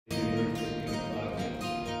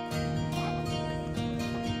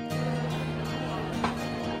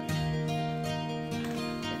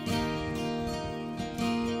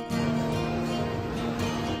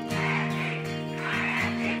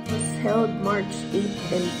held March 8th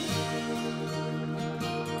and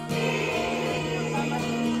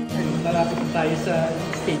malapit tayo sa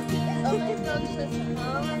state.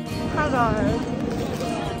 Hello.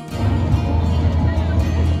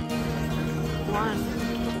 One.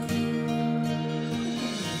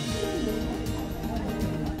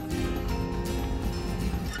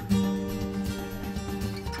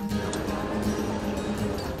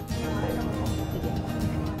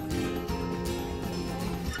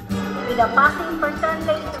 With a passing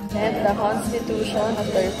percentage And the Constitution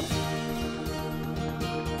after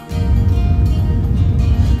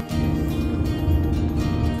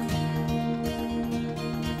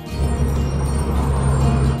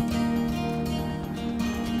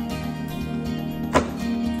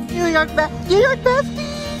New York bestie!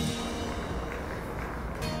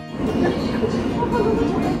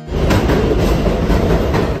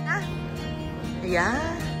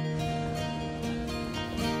 Yeah.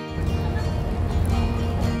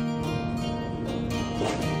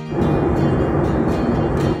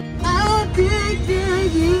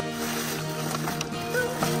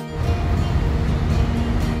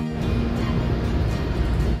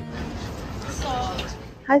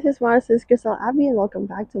 Hi sizmars, this is Kristelle, Avih, and welcome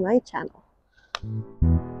back to my channel.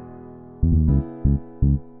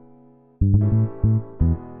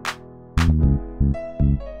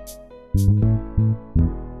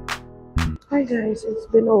 Hi guys, it's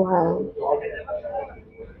been a while,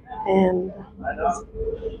 and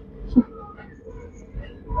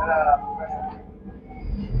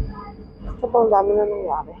sobrang dami na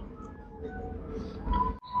nangyari.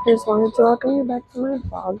 I just wanted to welcome you back to my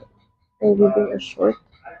vlog and give you a short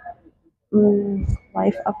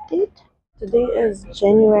life update. Today is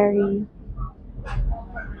January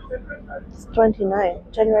 29,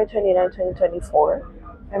 2024.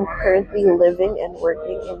 I'm currently living and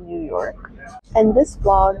working in New York. And this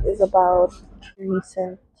vlog is about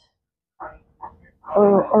recent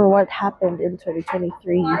or what happened in 2023.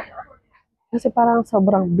 Kasi parang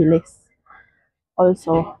sobrang bilis.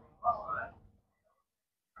 Also,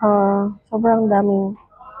 sobrang daming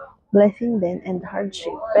blessing din and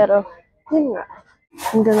hardship. Pero, yun nga.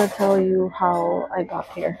 I'm gonna tell you how I got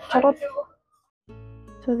here. Charot!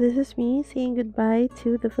 So this is me saying goodbye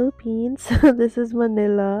to the Philippines. This is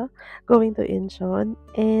Manila, going to Incheon.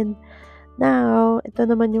 And now, ito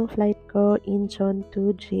naman yung flight ko, Incheon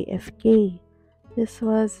to JFK. This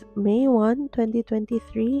was May 1,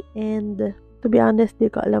 2023. And to be honest, di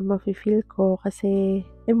ko alam mafe-feel ko kasi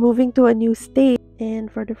I'm moving to a new state. And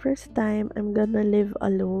for the first time, I'm gonna live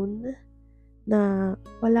alone. Na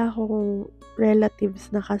wala akong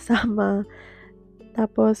relatives na kasama.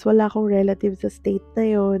 Tapos, wala akong relatives sa state na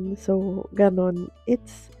yon. So, ganon.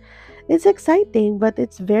 It's exciting, but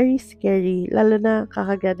it's very scary. Lalo na,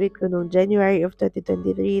 kakagraduate ko noong January of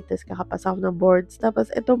 2023. Tapos, kakapasa ako ng boards. Tapos,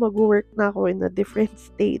 ito, mag-work na ako in a different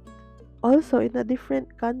state. Also, in a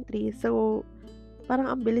different country. So, parang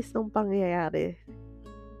ang bilis ng pangyayari.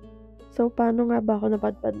 So, paano nga ba ako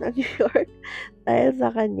napadpad ng New York? Dahil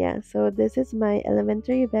sa kanya. So, this is my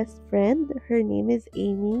elementary best friend. Her name is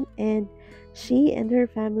Amy. And she and her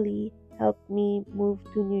family helped me move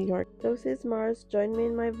to New York. So, sizmars, join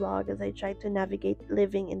me in my vlog as I try to navigate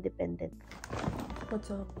living independent.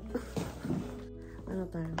 What's up?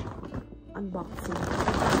 Ano tayo? Unboxing.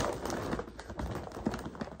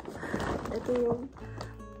 Ito yung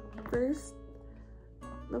first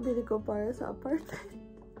nabili ko para sa apartment.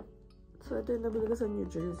 So, ito yung nabili ko sa New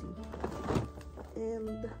Jersey.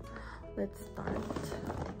 And, let's start.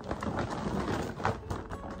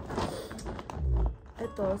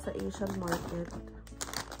 Ito sa Asian market,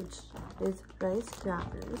 which is rice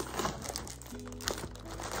crackers.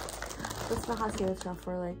 Tapos, naka-sale siya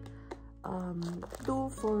for like,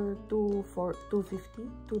 $2.50.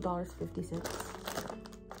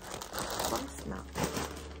 Pang snack.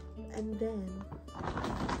 And then,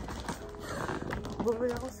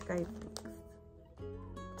 bumili ako Skype.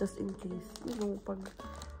 Just in case, you know, pag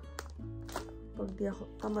di ako,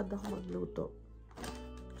 tamad ako magluto.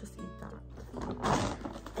 Just eat that.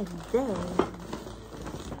 And then,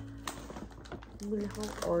 bumili akong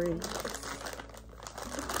orange.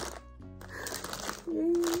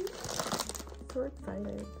 Yay! So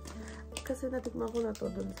excited. Kasi natikman ko na to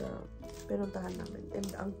dun sa pinuntahan namin. And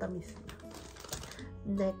ang tamis na.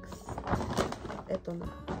 Next, eto na.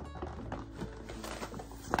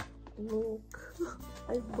 Look,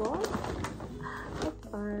 I bought a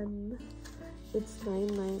pan. It's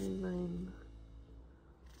 $9.99.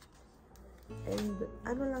 And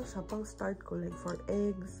ano lang siya, pang start ko, like for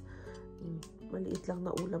eggs. Maliit lang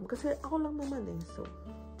na ulam. Kasi ako lang naman So,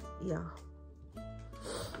 yeah.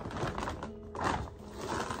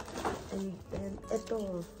 And then,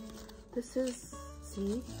 ito. This is,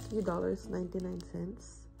 see, $3.99.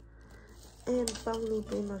 And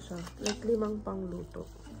pangluto na siya. Like, 5 pangluto.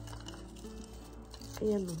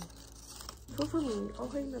 Ayan o. So, for me,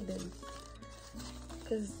 okay na din.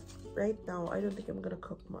 Because, right now, I don't think I'm gonna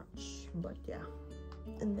cook much. But, yeah.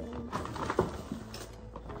 And then,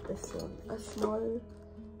 this one. A small,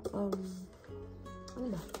 ano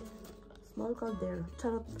ba? Small caldero.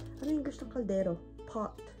 Charot. Ano yung English ng caldero?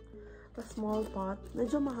 Pot. A small pot.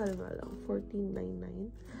 Medyo mahal nga lang.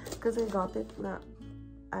 $14.99. Because I got it na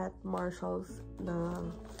at Marshall's na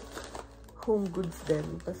home goods din.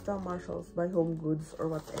 Basta Marshall's by home goods or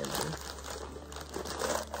whatever.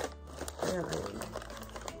 Ayan, ayun.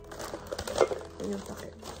 Ayan yung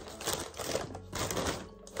pakit.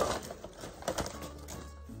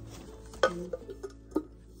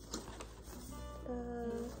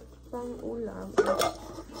 Pang ulam.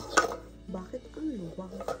 Bakit ang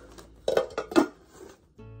luwang?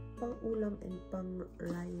 Pang ulam and pang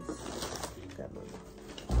rice. Ganun.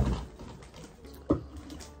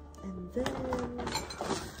 And then,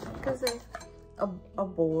 kasi, a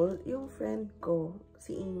bowl, yung friend ko,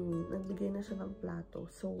 si Amy, nagbigay na siya ng plato.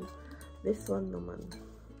 So, this one naman.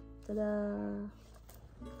 Tada!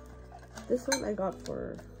 This one I got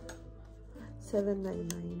for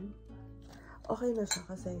 $7.99. Okay na siya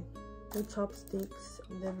kasi may chopsticks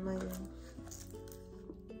and then may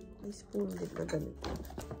spoon din na ganito.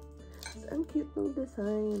 Ang cute ng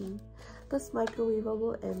design. Tapos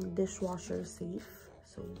microwavable and dishwasher safe.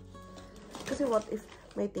 So, kasi what if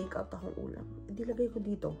may take-out akong ulam? Hindi lagay ko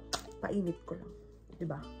dito. Painit ko lang.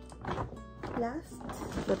 Diba? Last,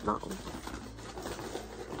 but not least,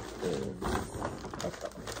 is ito.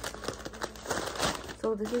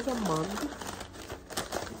 So, this is a mug.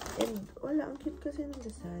 And, wala. Ang cute kasi ng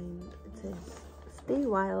design. It says, Stay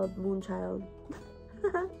Wild, Moonchild.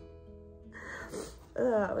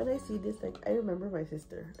 When I see this, like, I remember my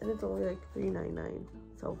sister. And it's only like $3.99.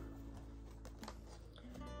 So,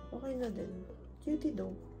 okay na din. Cutie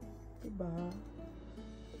though. Diba?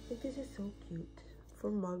 Like, this is so cute. For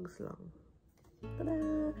mugs lang. Tada!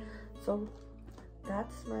 So,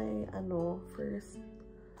 that's my, first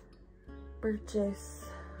purchase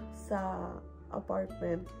sa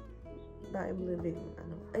apartment that I'm living.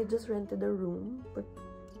 I just rented a room, but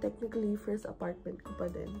technically, first apartment ko pa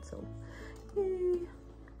din. So, yay!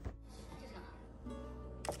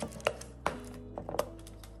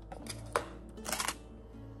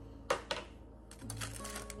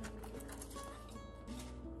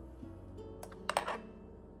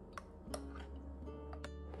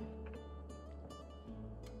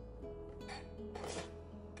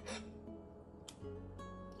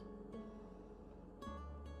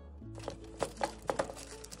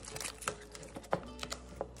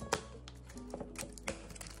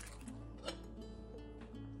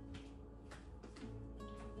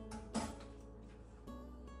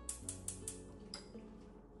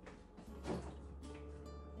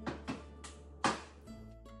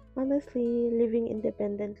 Honestly, living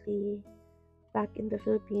independently back in the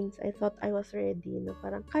Philippines, I thought I was ready. No?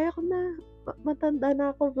 Parang, kaya ko na, matanda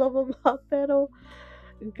na ako, blah, blah, blah. Pero,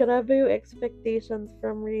 grabe yung expectations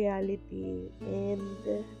from reality.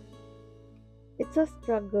 And, it's a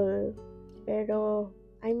struggle. Pero,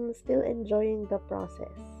 I'm still enjoying the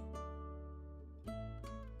process.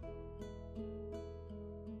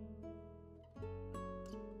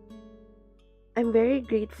 I'm very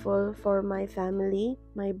grateful for my family,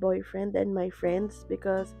 my boyfriend, and my friends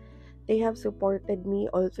because they have supported me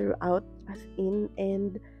all throughout as in,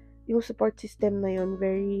 and yung support system na yun,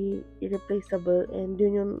 very irreplaceable, and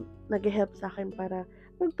yun yung nag-help sa akin para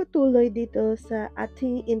magpatuloy dito sa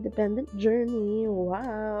ating independent journey.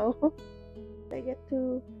 Wow! I get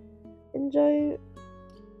to enjoy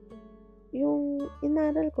yung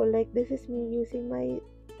inaral ko. Like, this is me using my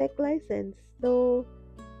tech license. Though,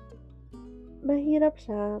 mahirap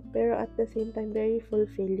siya, pero at the same time, very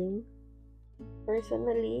fulfilling.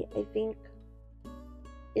 Personally, I think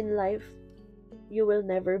in life, you will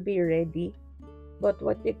never be ready. But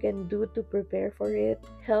what you can do to prepare for it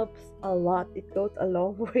helps a lot. It goes a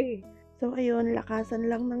long way. So, ayun, lakasan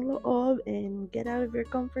lang ng loob and get out of your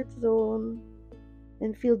comfort zone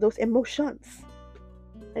and feel those emotions.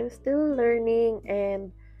 I'm still learning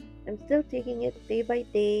and I'm still taking it day by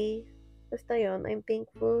day. Basta yun, I'm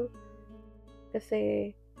thankful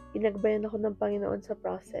kasi inagbayan ako ng Panginoon sa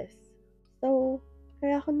process. So,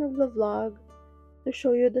 kaya ako nag-vlog to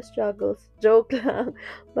show you the struggles. Joke lang.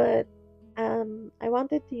 But, I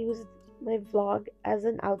wanted to use my vlog as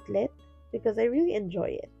an outlet because I really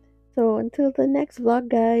enjoy it. So, until the next vlog,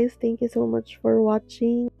 guys, thank you so much for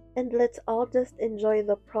watching. And let's all just enjoy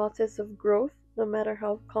the process of growth, no matter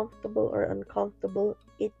how comfortable or uncomfortable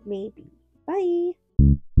it may be. Bye!